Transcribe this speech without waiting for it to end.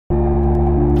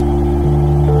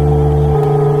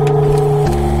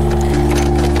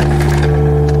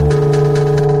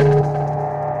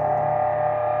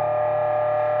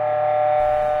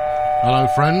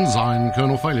friends, I'm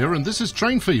Colonel Failure, and this is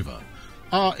Train Fever.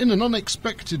 In an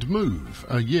unexpected move,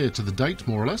 a year to the date,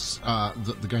 more or less,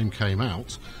 that the game came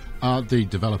out, the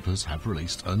developers have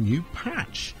released a new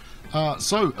patch.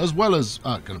 So, as well as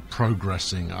kind of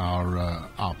progressing our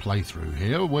playthrough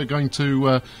here, we're going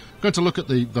to look at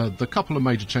the couple of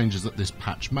major changes that this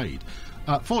patch made.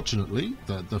 Fortunately,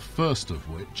 the first of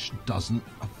which doesn't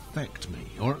affect me,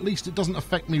 or at least it doesn't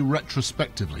affect me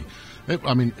retrospectively.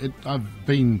 I've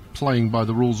been playing by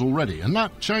the rules already, and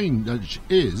that change,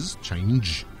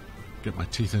 get my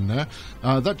teeth in there,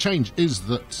 that change is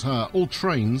that all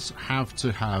trains have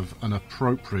to have an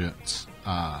appropriate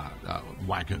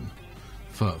wagon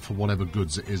for whatever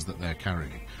goods it is that they're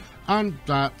carrying, and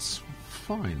that's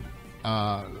fine.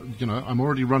 I'm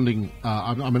already running,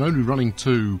 I'm only running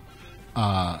two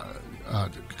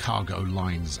cargo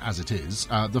lines as it is,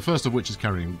 the first of which is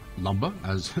carrying lumber,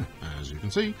 as you can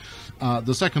see,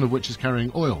 the second of which is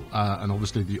carrying oil, and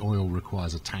obviously the oil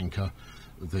requires a tanker,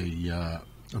 the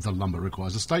lumber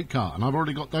requires a state car, and I've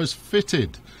already got those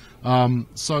fitted.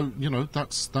 So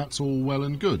that's all well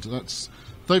and good.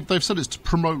 They've said it's to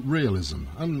promote realism,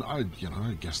 and I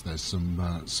guess there's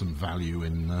some value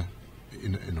in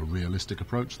a realistic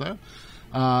approach there.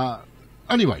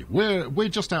 Anyway, we're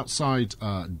just outside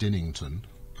Dinnington.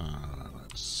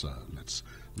 Let's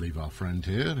leave our friend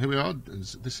here. Here we are.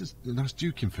 That's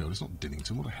Dukinfield. It's not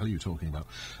Dinnington. What the hell are you talking about?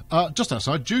 Just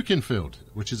outside Dukinfield,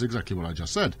 which is exactly what I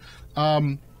just said.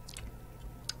 And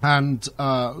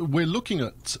we're looking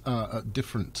at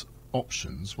different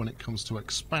options when it comes to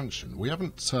expansion. We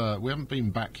haven't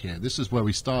been back here. This is where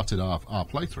we started our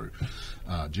playthrough,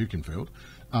 Dukinfield.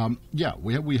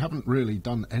 We haven't really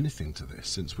done anything to this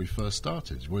since we first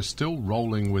started. We're still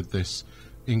rolling with this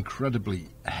incredibly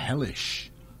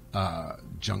hellish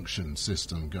junction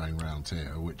system going around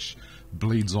here, which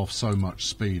bleeds off so much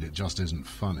speed it just isn't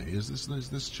funny. Is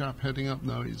this chap heading up?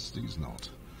 No, he's not.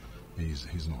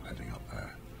 He's not heading up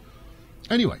there.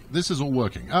 Anyway, this is all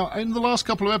working. In the last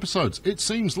couple of episodes, it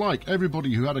seems like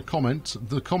everybody who had a comment,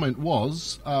 the comment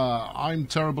was, I'm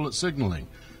terrible at signalling.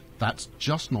 That's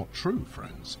just not true,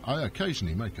 friends. I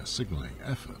occasionally make a signalling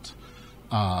effort,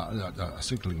 a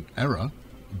signalling error,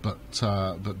 but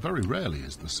very rarely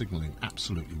is the signalling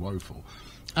absolutely woeful.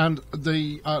 And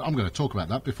I'm going to talk about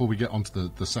that before we get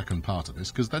onto the second part of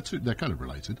this, because they're kind of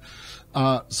related.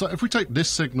 So if we take this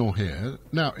signal here,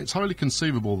 now it's highly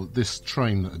conceivable that this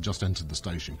train that had just entered the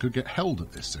station could get held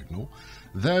at this signal,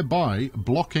 thereby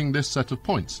blocking this set of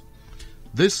points.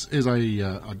 This is a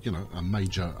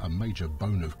major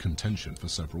bone of contention for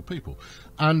several people,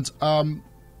 and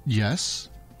yes,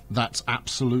 that's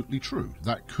absolutely true.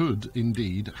 That could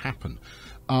indeed happen.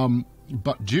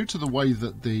 But due to the way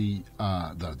that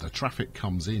the traffic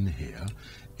comes in here,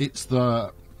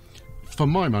 for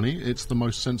my money, it's the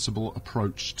most sensible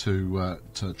approach to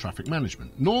traffic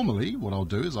management. Normally, what I'll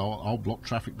do is I'll block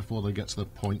traffic before they get to the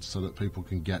point so that people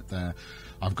can get there.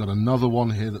 I've got another one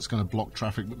here that's going to block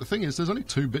traffic, but the thing is, there's only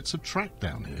 2 bits of track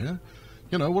down here.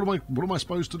 What am I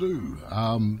supposed to do?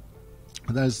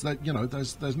 There's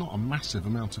not a massive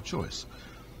amount of choice.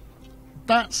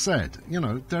 That said,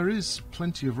 there is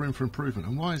plenty of room for improvement.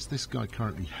 And why is this guy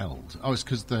currently held? Oh, it's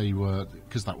because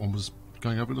that one was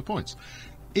going over the points.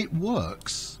 It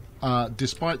works,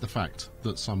 despite the fact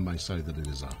that some may say that it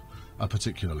is a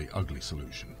particularly ugly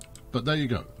solution. But there you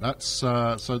go. That's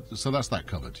so that's that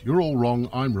covered. You're all wrong.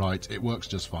 I'm right. It works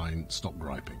just fine. Stop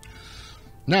griping.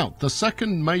 Now, the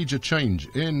second major change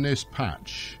in this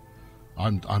patch,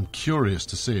 I'm curious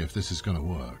to see if this is going to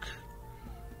work.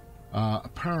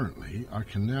 Apparently, I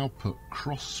can now put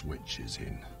cross switches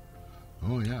in.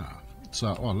 Oh yeah.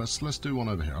 So, let's do one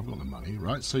over here. I've got the money,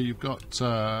 right? So you've got.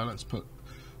 Let's put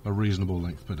a reasonable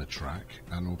length bit of track,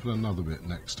 and we'll put another bit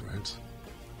next to it.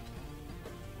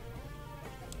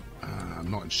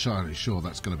 I'm not entirely sure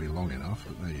that's going to be long enough,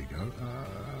 but there you go.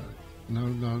 No,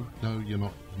 you're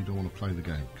not. You don't want to play the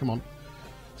game. Come on.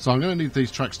 So I'm going to need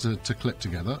these tracks to clip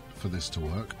together for this to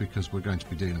work, because we're going to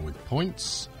be dealing with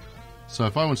points. So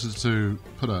if I wanted to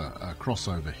put a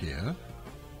crossover here,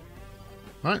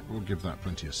 right, we'll give that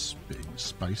plenty of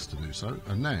space to do so,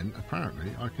 and then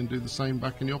apparently I can do the same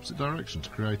back in the opposite direction to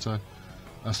create a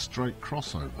straight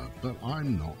crossover. But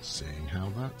I'm not seeing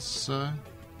how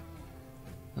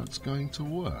that's going to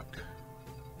work.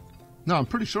 Now, I'm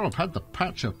pretty sure I've had the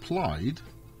patch applied.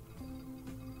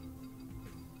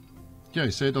 Yeah,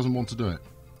 you see, it doesn't want to do it.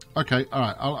 Okay, all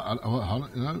right.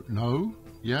 No.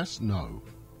 Yes. No.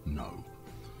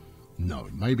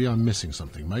 Maybe I'm missing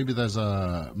something. Maybe there's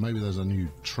a new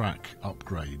track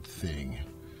upgrade thing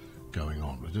going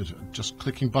on. Just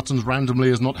clicking buttons randomly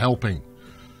is not helping.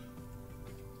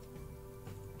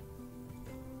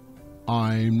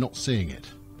 I'm not seeing it.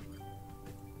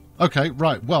 Okay,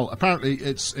 right. Well, apparently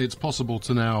it's possible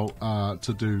to now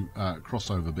to do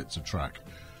crossover bits of track.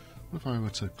 What if I were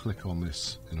to click on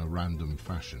this in a random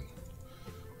fashion?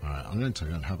 All right, I'm going to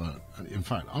go and have a. In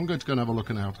fact, I'm going to go and have a look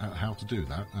at how to do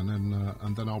that, and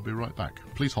then I'll be right back.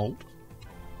 Please hold.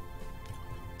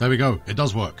 There we go. It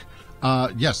does work.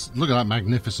 Yes, look at that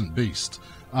magnificent beast.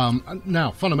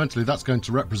 Now, fundamentally, that's going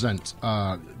to represent,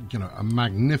 a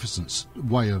magnificent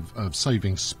way of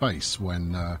saving space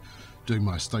when doing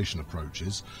my station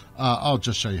approaches. I'll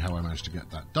just show you how I managed to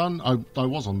get that done. I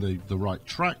was on the right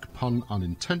track, pun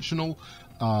unintentional,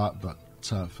 but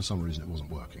for some reason it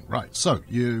wasn't working. Right, so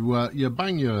you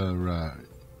bang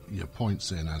your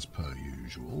points in as per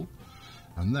usual,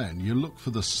 and then you look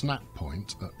for the snap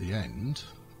point at the end,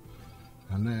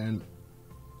 and then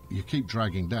you keep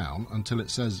dragging down until it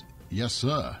says, yes,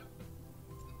 sir.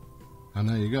 And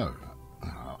there you go.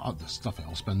 Stuff it,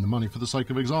 I'll spend the money for the sake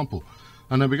of example.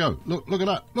 And there we go. Look at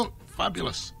that. Look,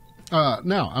 fabulous.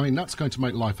 Now, I mean, that's going to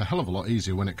make life a hell of a lot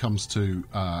easier when it comes to,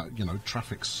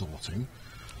 traffic sorting.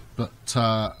 But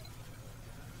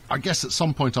I guess at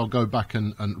some point I'll go back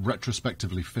and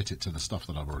retrospectively fit it to the stuff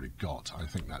that I've already got. I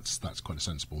think that's quite a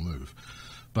sensible move.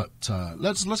 But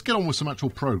let's get on with some actual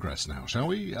progress now, shall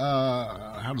we?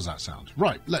 How does that sound?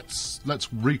 Right, let's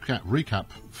recap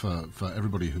for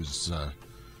everybody who's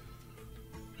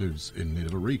in need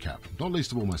of a recap, not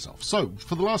least of all myself. So,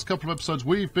 for the last couple of episodes,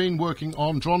 we've been working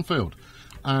on Dronfield,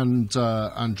 and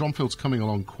Dronfield's coming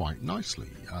along quite nicely.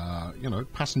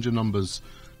 Passenger numbers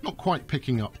not quite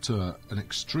picking up to an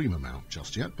extreme amount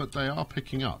just yet, but they are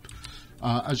picking up.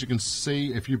 As you can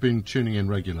see, if you've been tuning in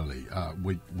regularly,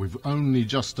 we've only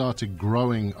just started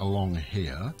growing along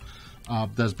here.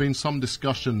 There's been some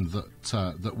discussion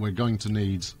that we're going to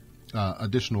need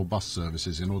additional bus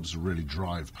services in order to really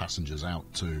drive passengers out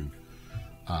to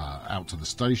the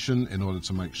station in order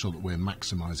to make sure that we're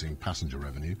maximising passenger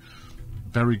revenue.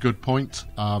 Very good point,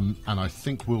 and I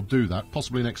think we'll do that,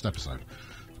 possibly next episode.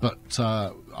 But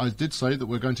I did say that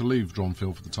we're going to leave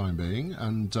Dronfield for the time being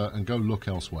and go look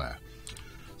elsewhere.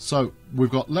 So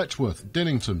we've got Letchworth,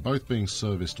 Dinnington, both being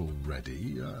serviced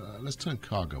already. Let's turn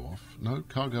cargo off. No,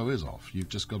 cargo is off. You've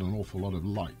just got an awful lot of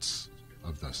lights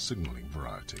of the signalling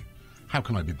variety. How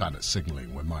can I be bad at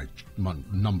signalling when my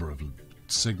number of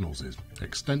signals is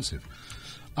extensive?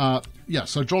 So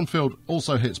Dronfield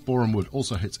also hits Borehamwood,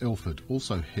 also hits Ilford,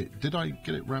 also hit... Did I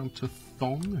get it round to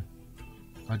Thong?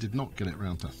 I did not get it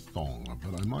round to Thong,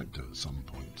 but I might do at some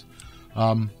point.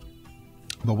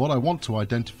 But what I want to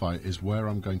identify is where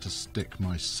I'm going to stick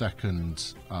my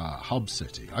second hub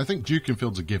city. I think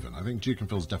Dukinfield's a given. I think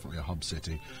Dukinfield's definitely a hub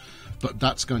city, but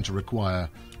that's going to require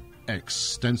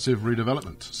extensive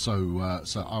redevelopment. So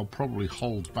I'll probably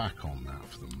hold back on that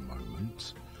for the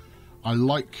moment. I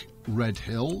like Red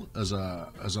Hill as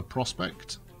a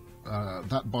prospect.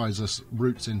 That buys us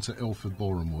routes into Ilford,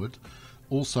 Borehamwood.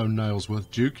 Also Nailsworth.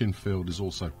 Dukinfield is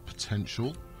also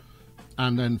potential.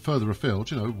 And then further afield,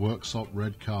 Worksop,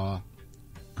 Redcar,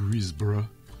 Grisborough,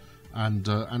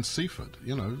 and Seaford.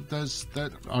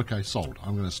 Okay, sold.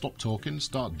 I'm going to stop talking,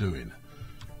 start doing.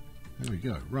 There we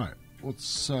go. Right.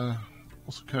 What's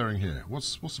occurring here?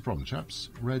 What's the problem, chaps?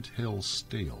 Red Hill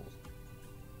Steel.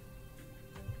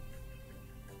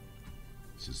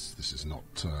 This is not.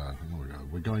 There we go.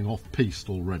 We're going off piste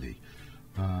already.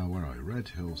 Where are you? Red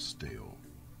Hill Steel.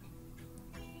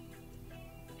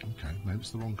 Okay, maybe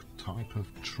it's the wrong type of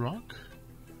truck.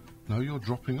 No, you're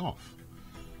dropping off.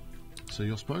 So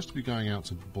you're supposed to be going out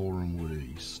to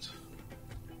Borehamwood East.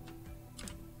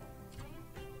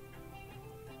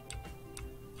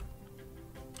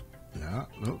 Yeah,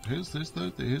 look, here's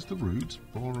the route.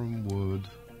 Borehamwood.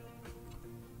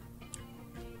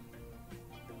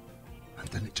 And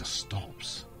then it just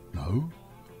stops. No,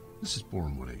 this is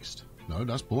Borehamwood East. No,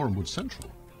 that's Borehamwood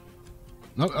Central.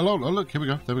 No, hello, oh, look, here we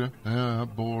go, there we go.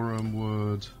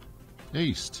 Borehamwood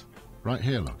East. Right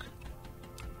here, look.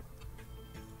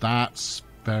 That's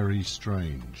very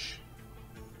strange.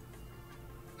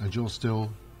 And you're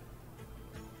still...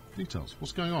 Details.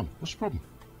 What's going on? What's the problem?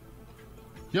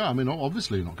 Yeah, I mean,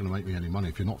 obviously you're not going to make me any money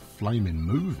if you're not flaming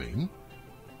moving.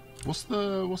 What's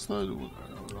your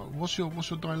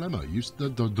dilemma?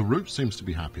 The route seems to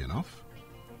be happy enough.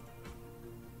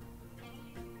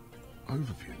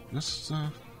 Overview. Let's,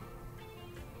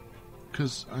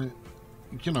 because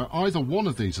either one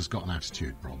of these has got an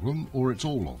attitude problem, or it's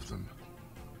all of them.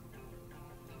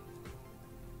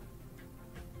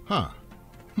 Huh.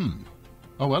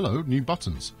 Oh, hello. New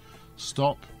buttons.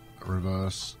 Stop.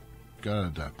 Reverse. Go to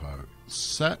depot.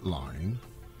 Set line.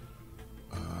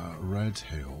 Red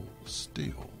Hill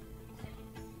Steel.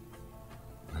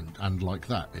 and like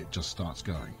that, it just starts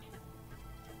going.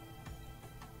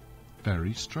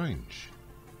 Very strange.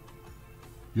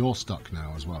 You're stuck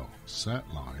now as well. Set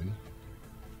line.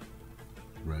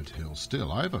 Red Hill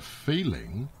still. I have a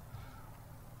feeling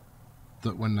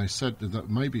that when they said that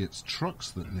maybe it's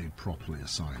trucks that need properly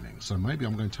assigning, so maybe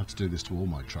I'm going to have to do this to all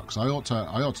my trucks. I ought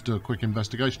to do a quick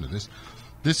investigation of this.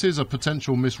 This is a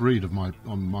potential misread of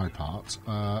on my part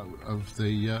of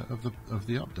the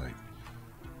update.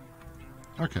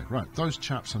 Okay, right. Those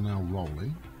chaps are now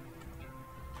rolling.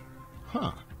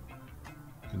 Huh.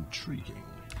 Intriguing.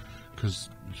 Because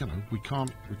we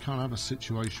can't have a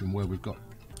situation where we've got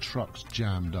trucks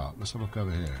jammed up. Let's have a look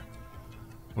over here.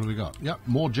 What do we got? Yep,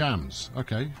 more jams.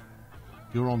 Okay.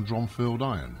 You're on Dronfield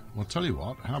Iron. Well, tell you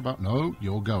what. How about... No,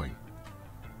 you're going.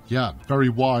 Yeah, very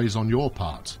wise on your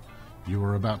part. You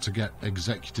were about to get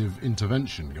executive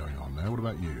intervention going on there. What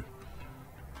about you?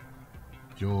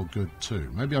 You're good too.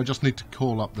 Maybe I just need to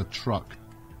call up the truck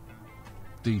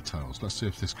details. Let's see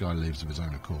if this guy leaves of his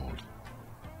own accord.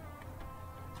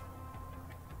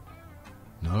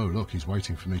 No, look, he's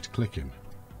waiting for me to click him.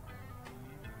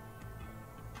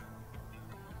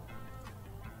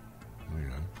 There you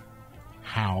go.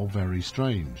 How very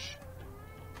strange.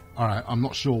 Alright, I'm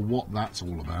not sure what that's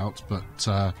all about, but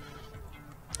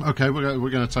okay, we're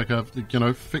going to take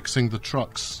a, fixing the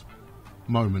trucks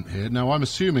moment here. Now, I'm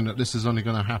assuming that this is only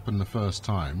going to happen the first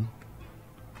time.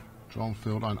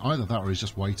 Dronfield, either that or he's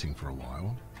just waiting for a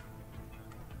while.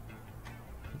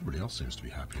 Everybody else seems to be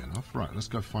happy enough. Right, let's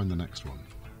go find the next one.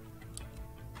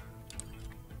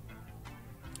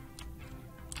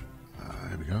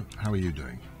 Here we go. How are you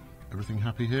doing? Everything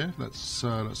happy here? Let's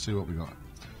see what we got.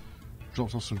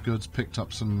 Dropped off some goods, picked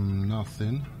up some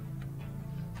nothing.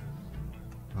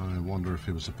 I wonder if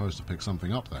he was supposed to pick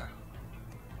something up there.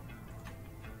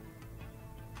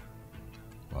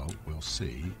 Well, we'll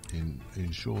see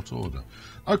in short order.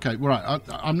 Okay, right.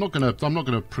 I'm not gonna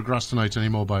procrastinate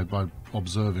anymore by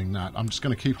observing that. I'm just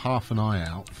going to keep half an eye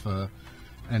out for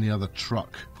any other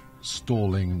truck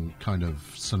stalling kind of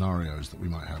scenarios that we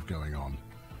might have going on.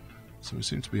 So it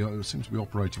seems to be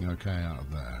operating okay out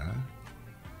of there.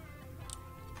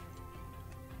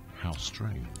 How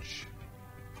strange.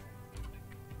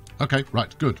 Okay,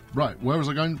 right, good. Right, where was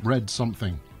I going? Red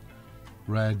something.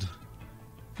 Red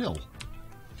Hill.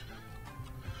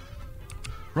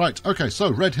 Right, okay,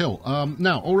 so Red Hill.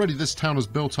 Now, already this town has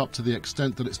built up to the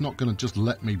extent that it's not going to just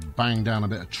let me bang down a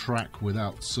bit of track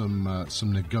without some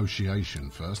negotiation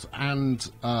first. And,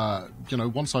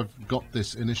 once I've got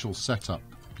this initial setup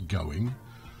going,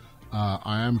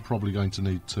 I am probably going to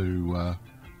need to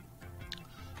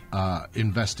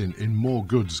invest in more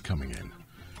goods coming in.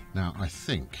 Now, I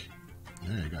think...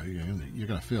 There you go, you're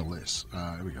going to feel this.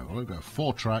 Here we go. We'll go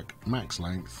 4-track, max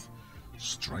length,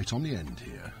 straight on the end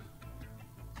here.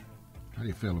 How do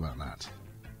you feel about that?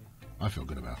 I feel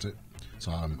good about it,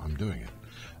 so I'm doing it.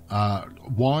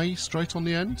 Why straight on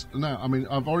the end? Now, I mean,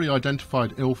 I've already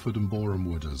identified Ilford and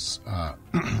Borehamwood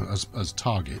as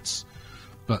targets,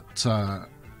 but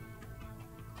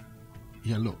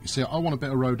yeah, look, you see, I want a bit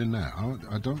of road in there.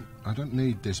 I don't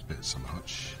need this bit so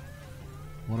much.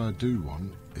 What I do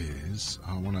want is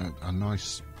I want a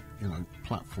nice,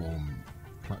 platform,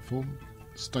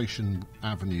 station,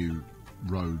 avenue,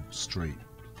 road, street,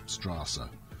 Strasse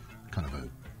kind of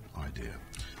an idea.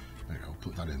 There you go, I'll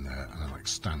put that in there and I'll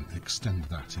extend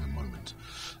that in a moment.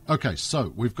 Okay,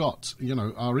 so we've got,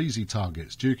 our easy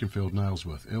targets, Dukenfield,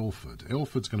 Nailsworth, Ilford.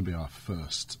 Ilford's going to be our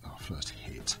first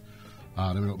hit.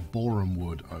 Then we've got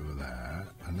Borehamwood over there,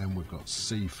 and then we've got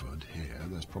Seaford here.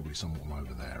 There's probably someone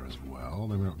over there as well.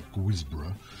 Then we've got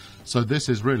Guisborough. So this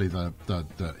is really the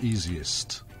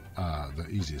easiest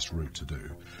route to do.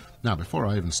 Now, before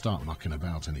I even start mucking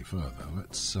about any further,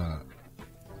 let's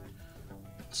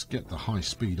get the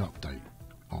high-speed update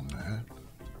on there.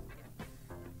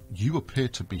 You appear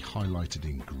to be highlighted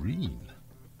in green.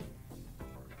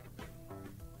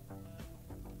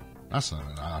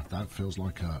 That feels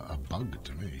like a bug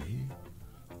to me,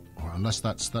 or unless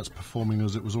that's performing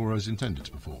as it was always intended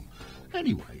to perform.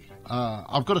 Anyway,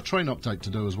 I've got a train update to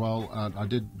do as well. I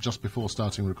did just before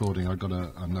starting recording. I got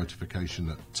a notification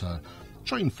that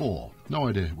Train 4. No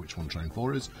idea which one Train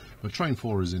 4 is, but Train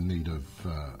 4 is in need of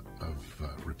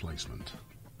replacement.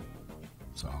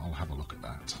 So I'll have a look at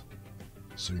that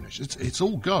soonish. It's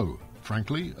all go,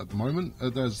 frankly, at the moment.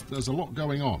 There's a lot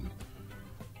going on.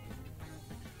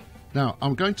 Now,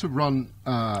 I'm going to run,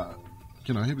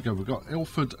 here we go. We've got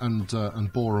Ilford and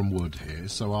Borehamwood here,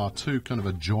 so our two kind of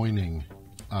adjoining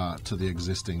to the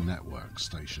existing network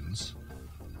stations.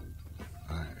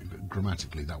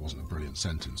 Grammatically, that wasn't a brilliant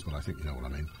sentence, but I think you know what I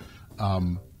mean.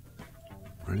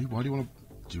 Really? Why do you want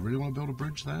to Do you really want to build a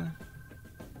bridge there?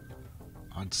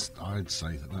 I'd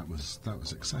say that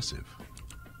was excessive.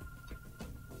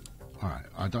 All right,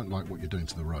 I don't like what you're doing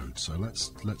to the road, so let's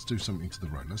do something to the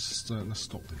road. Let's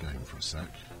stop the game for a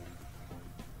sec.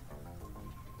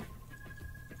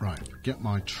 Right, get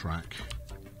my track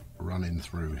running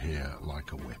through here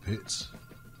like a whippet.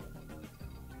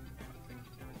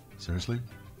 Seriously?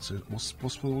 So what's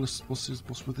with all this?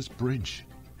 What's with this bridge?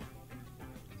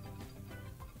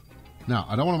 Now,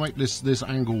 I don't want to make this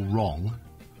angle wrong,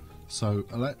 so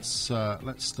let's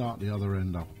start the other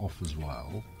end off as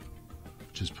well,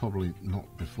 which is probably not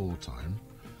before time.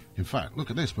 In fact,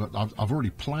 look at this, but I've already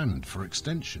planned for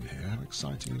extension here. How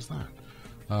exciting is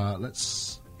that?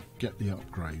 Let's get the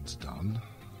upgrades done.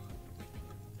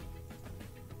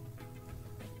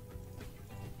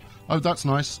 Oh, that's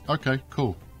nice. Okay,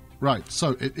 cool. Right,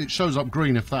 so it shows up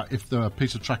green if the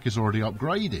piece of track is already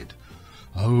upgraded.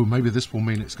 Oh, maybe this will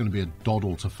mean it's going to be a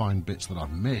doddle to find bits that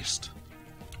I've missed.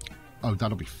 Oh,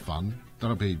 that'll be fun.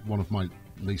 That'll be one of my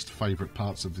least favourite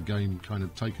parts of the game kind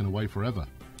of taken away forever.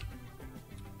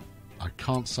 I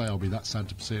can't say I'll be that sad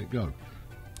to see it go.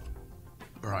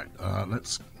 Right,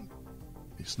 let's...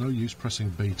 It's no use pressing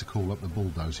B to call up the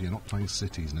bulldozer. You're not playing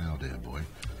cities now, dear boy.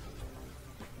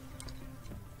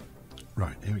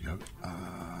 Right, here we go.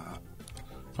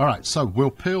 Alright, so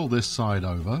we'll peel this side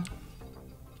over.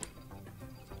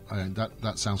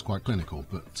 That sounds quite clinical,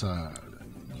 but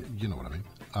you know what I mean.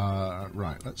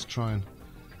 Right, let's try and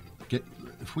get...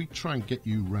 If we try and get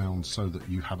you round so that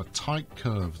you have a tight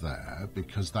curve there,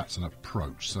 because that's an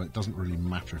approach, so it doesn't really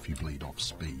matter if you bleed off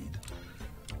speed.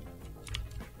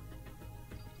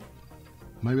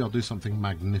 Maybe I'll do something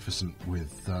magnificent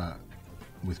with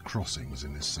crossings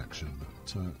in this section,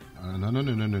 but no.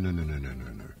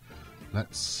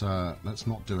 Let's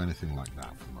not do anything like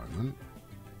that for the moment.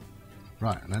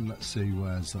 Right, and then let's see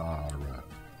where's our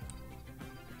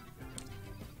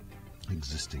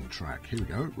existing track. Here we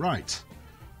go. Right,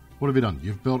 what have you done?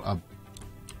 You've built a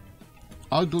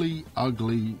ugly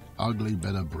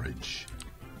bit of bridge.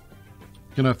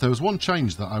 You know, if there was one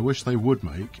change that I wish they would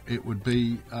make, it would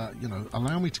be, you know,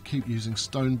 allow me to keep using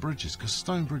stone bridges, because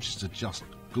stone bridges are just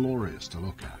glorious to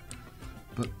look at.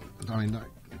 But, I mean, that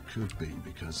could be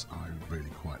because I really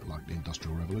quite like the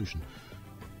Industrial Revolution.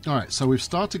 Alright, so we've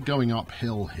started going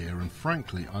uphill here, and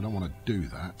frankly, I don't want to do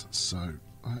that, so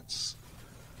let's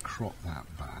crop that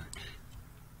back.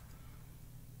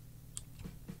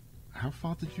 How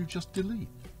far did you just delete?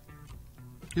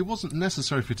 It wasn't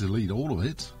necessary for you to delete all of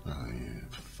it. Oh, you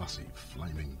fussy,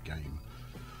 flaming game.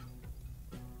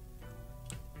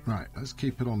 Right, let's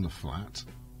keep it on the flat.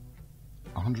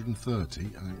 130. I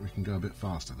think we can go a bit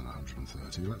faster than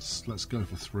 130. Let's go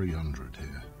for 300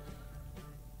 here.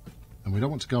 And we don't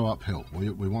want to go uphill. We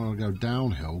want to go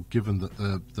downhill, given that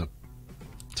the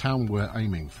town we're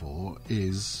aiming for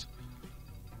is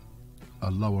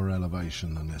a lower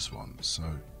elevation than this one. So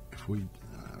if we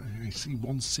see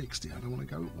 160, I don't want to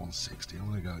go at 160. I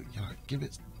want to go, you know, give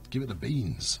it the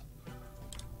beans.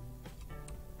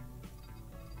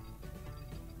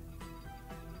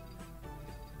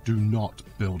 Do not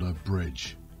build a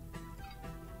bridge.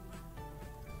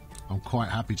 I'm quite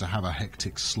happy to have a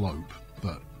hectic slope,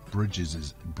 but bridges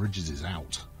is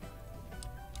out.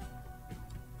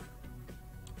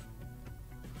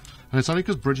 And it's only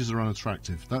because bridges are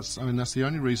unattractive. That's the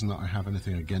only reason that I have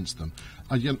anything against them.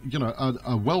 You know,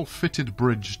 a well-fitted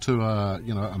bridge to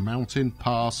a mountain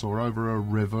pass or over a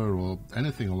river or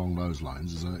anything along those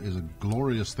lines is a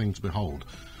glorious thing to behold.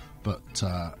 But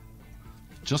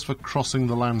just for crossing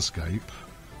the landscape,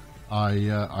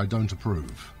 I don't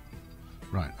approve.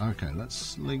 Right, okay,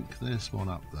 let's link this one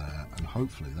up there, and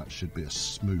hopefully that should be a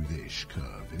smoothish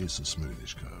curve. It is a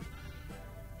smoothish curve.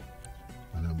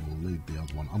 And then we'll leave the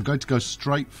other one. I'm going to go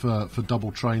straight for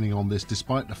double training on this,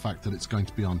 despite the fact that it's going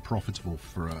to be unprofitable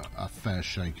for a fair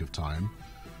shake of time,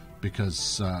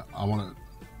 because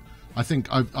I think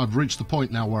I've reached the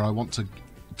point now where I want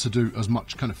to do as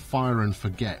much kind of fire and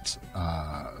forget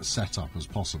setup as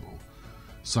possible,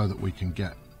 so that we can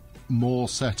get more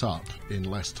set up in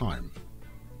less time.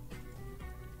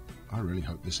 I really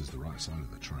hope this is the right side of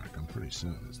the track. I'm pretty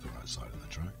certain it's the right side of the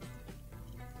track.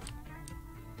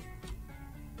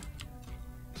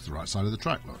 It's the right side of the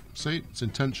track, look. See? It's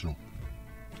intentional.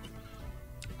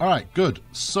 Alright, good.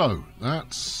 So,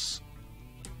 that's,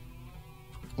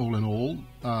 all in all,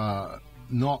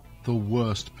 not the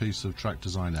worst piece of track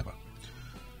design ever.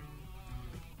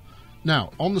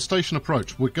 Now, on the station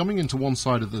approach, we're coming into one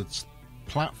side of the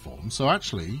platform, so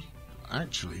actually,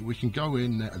 actually, we can go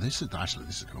in. This is going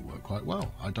to work quite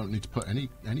well. I don't need to put any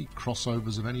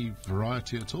crossovers of any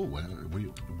variety at all.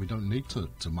 We don't need to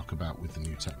muck about with the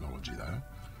new technology there.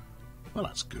 Well,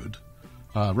 that's good.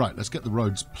 Right, let's get the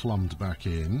roads plumbed back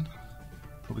in.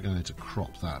 Probably going to need to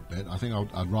crop that bit. I think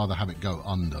I'd rather have it go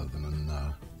under than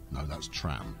no, that's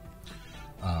tram.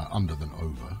 Under than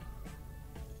over.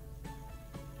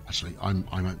 Actually, I'm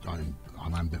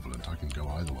ambivalent. I can go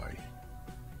either way.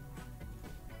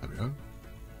 There we go.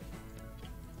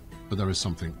 But there is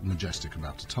something majestic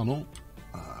about a tunnel.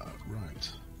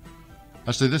 Right.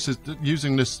 Actually, this is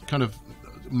using this kind of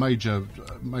major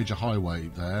highway.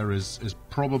 There is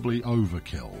probably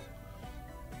overkill.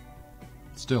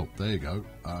 Still, there you go.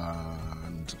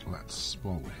 And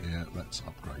while we're here, let's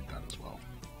upgrade that as well.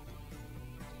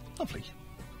 Lovely.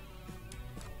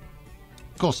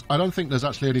 Of course, I don't think there's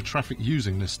actually any traffic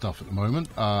using this stuff at the moment.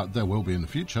 There will be in the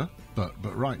future, but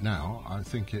right now, I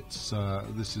think it's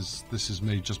this is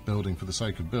me just building for the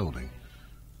sake of building.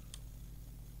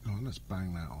 Oh, let's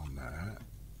bang that on there,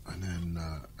 and then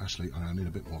actually, I need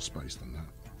a bit more space than that.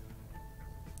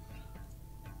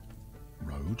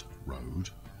 Road,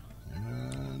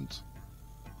 and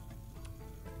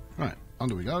right,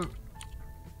 under we go.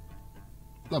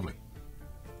 Lovely.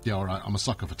 Yeah, all right. I'm a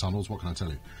sucker for tunnels. What can I tell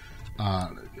you?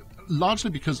 Largely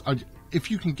because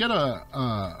if you can get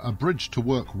a bridge to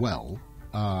work well,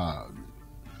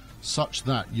 such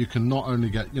that you can not only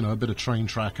get a bit of train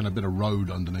track and a bit of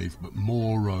road underneath, but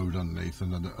more road underneath,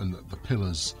 and the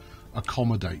pillars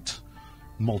accommodate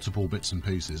multiple bits and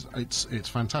pieces. It's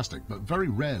fantastic, but very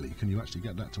rarely can you actually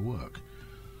get that to work.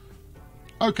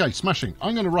 Okay, smashing.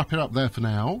 I'm going to wrap it up there for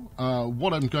now.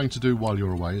 What I'm going to do while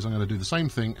you're away is I'm going to do the same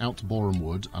thing out to Boreham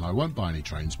Wood, and I won't buy any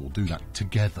trains. We'll do that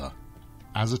together,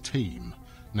 as a team,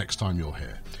 next time you're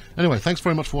here. Anyway, thanks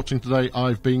very much for watching today.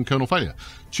 I've been Colonel Failure.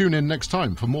 Tune in next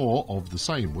time for more of the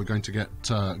same. We're going to get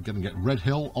Red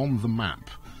Hill on the map.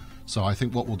 So I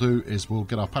think what we'll do is we'll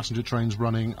get our passenger trains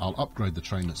running. I'll upgrade the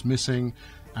train that's missing,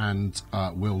 and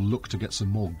we'll look to get some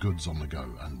more goods on the go.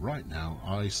 And right now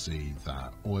I see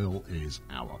that oil is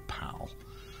our pal,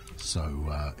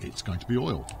 so it's going to be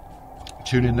oil.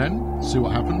 Tune in then, see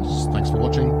what happens. Thanks for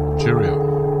watching.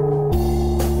 Cheerio.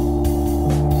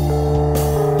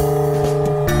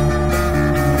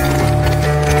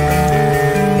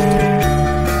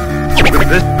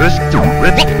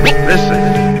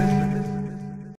 Listen.